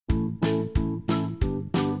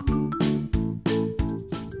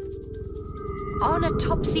On a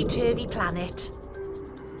topsy-turvy planet,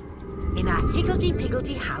 in a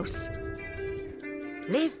higgledy-piggledy house,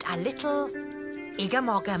 lived a little Igam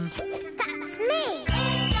Ogam. That's me!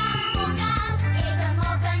 Igam Ogam, Igam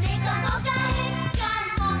Ogam, Igam Ogam.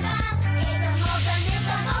 Igam Ogam, Igam Ogam,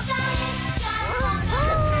 Igam Ogam. Igam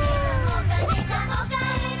Ogam, Igam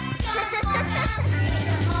Ogam, Igam Ogam.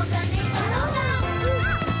 Igam Ogam, Igam Ogam.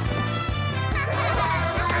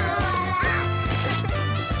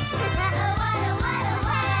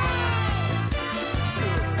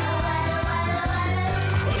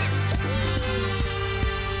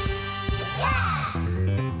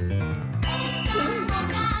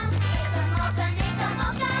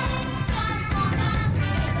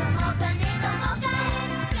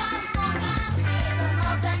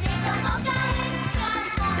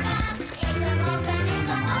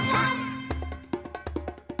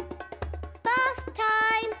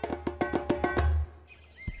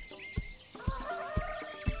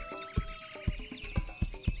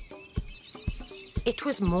 It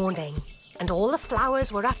was morning, and all the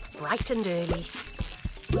flowers were up bright and early.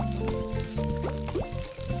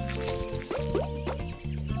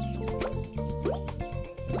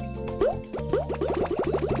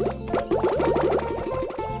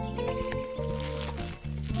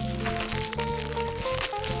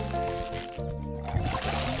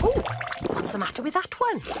 Oh, what's the matter with that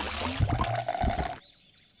one?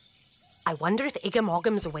 I wonder if Igam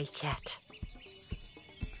Ogam's awake yet.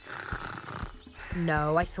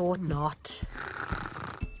 No, I thought not.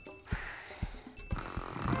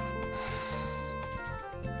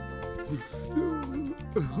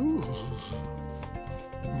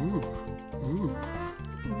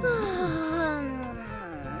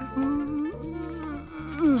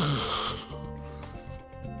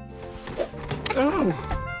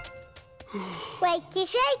 Wakey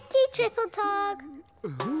shakey, TripleTog.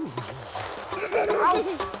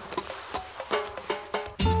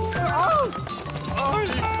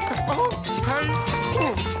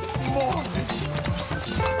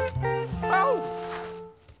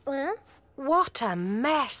 What a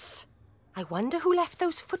mess! I wonder who left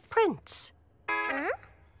those footprints.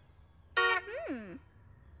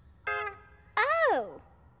 Oh,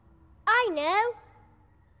 I know.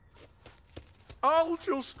 I'll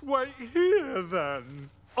just wait here then,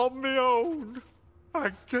 on my own,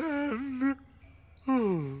 again.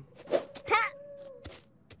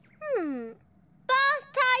 Bath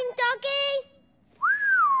time, Doggy.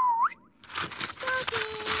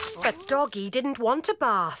 Doggy. But Doggy didn't want a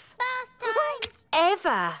bath. Bath time.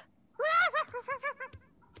 Ever.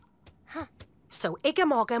 So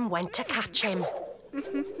Igam Ogam went to catch him.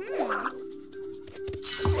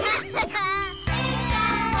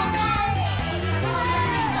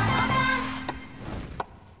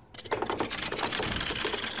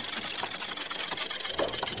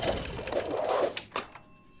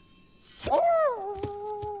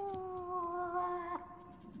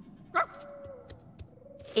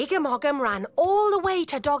 Igam Ogam ran all the way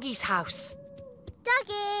to Doggy's house.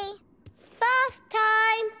 Doggy, bath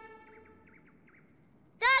time.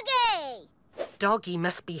 Doggy. Doggy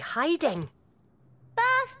must be hiding.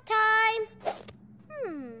 Bath time.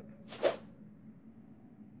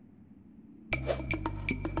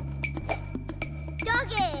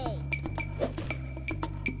 Doggy.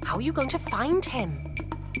 How are you going to find him?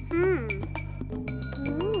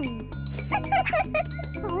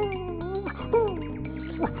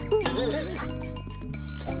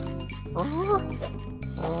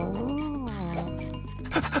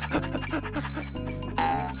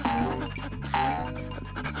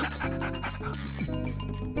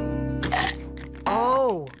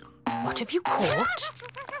 Oh, what have you caught?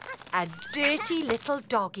 A dirty little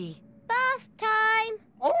doggy. Bath time.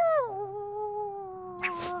 Oh,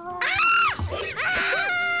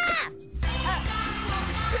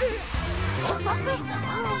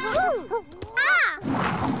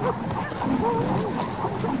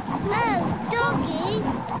 Doggy.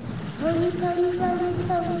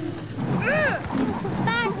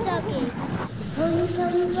 Bad Doggy.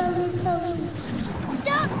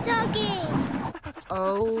 Stop, Doggy.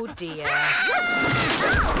 Oh, dear.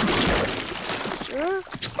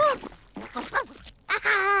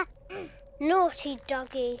 Naughty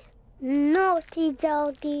Doggy. Naughty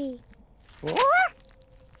Doggy.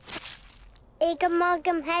 Igam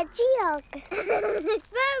Ogam hedgehog.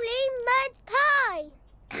 Roly mud pie.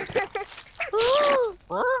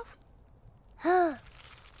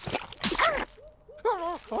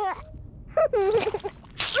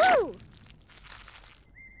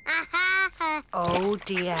 Oh,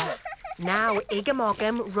 dear. Now Igam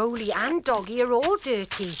Ogam, Roly and Doggy are all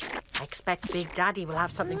dirty. I expect Big Daddy will have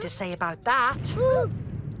something to say about that.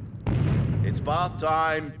 It's bath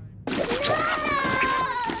time.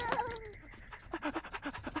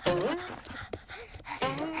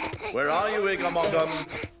 Where are you, Igam Ogam?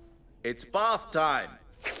 It's bath time.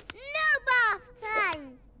 No bath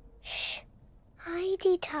time. Shh.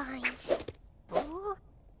 Hidey time.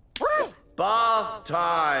 Bath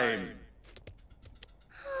time.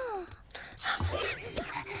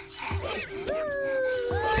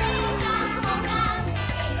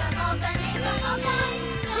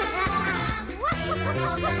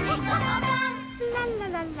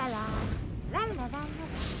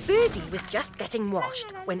 Birdie was just getting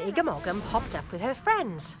washed when Igam Ogam popped up with her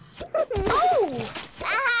friends. Oh!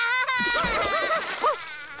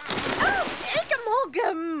 Oh, Igam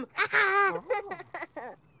Ogam!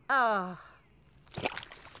 Oh.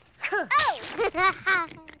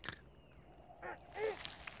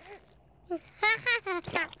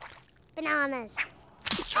 Bananas.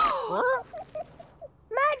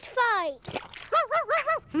 Mud fight.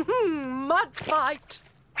 Mud fight.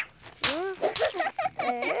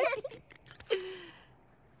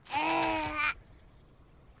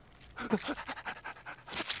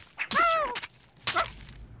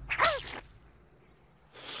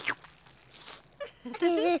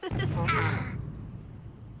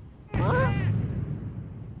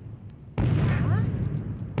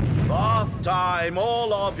 Bath time,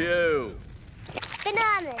 all of you.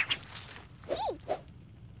 Bananas.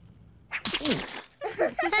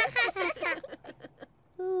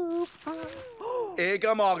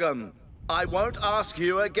 Igam Ogam, I won't ask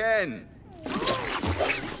you again.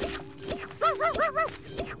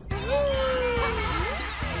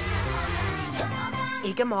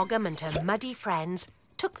 Igam Ogam and her muddy friends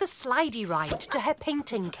took the slidey ride to her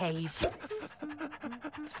painting cave.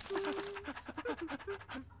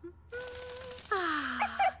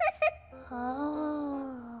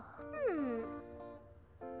 Oh.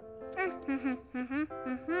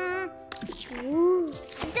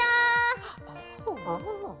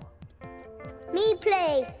 Me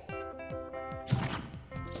play.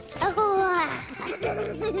 Oh.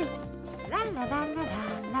 La la la la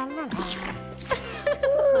la la la.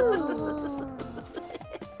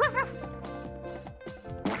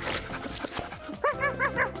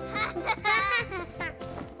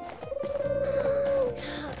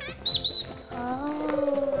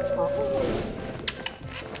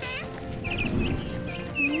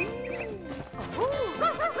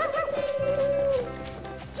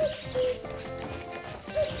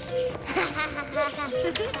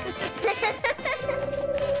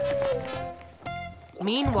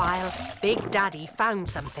 Meanwhile, Big Daddy found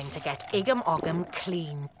something to get Igam Ogam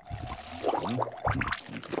clean.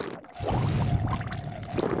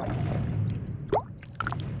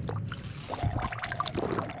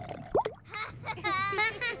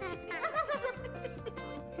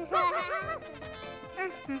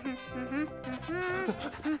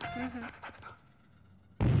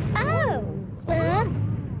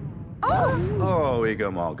 Oh,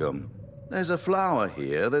 Igam Ogam, there's a flower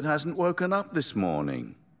here that hasn't woken up this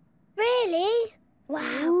morning. Really?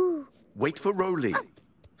 Wow. Wait for Roly.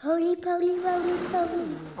 Holy poly, roly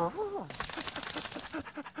poly. Oh.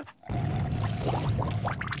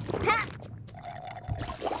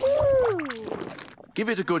 Give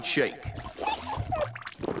it a good shake.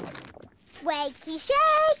 Wakey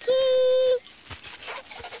shaky.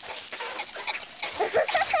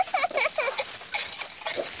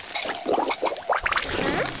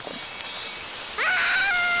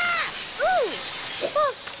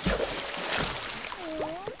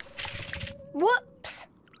 Whoops!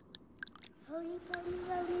 Holy poly,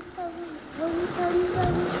 roly poly, holy poly,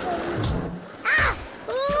 roly poly. Ah!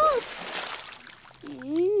 Ooh!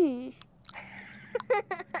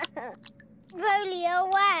 Roly, you're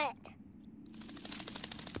wet.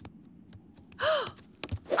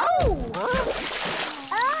 Oh!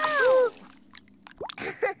 Oh!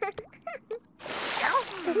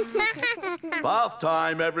 Bath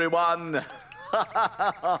time, everyone.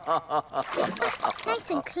 Nice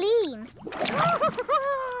and clean.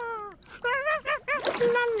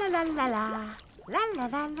 La la la la la. La la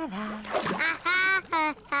la la la.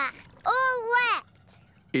 All wet.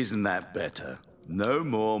 Isn't that better? No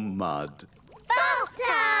more mud. Bath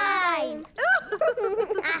time!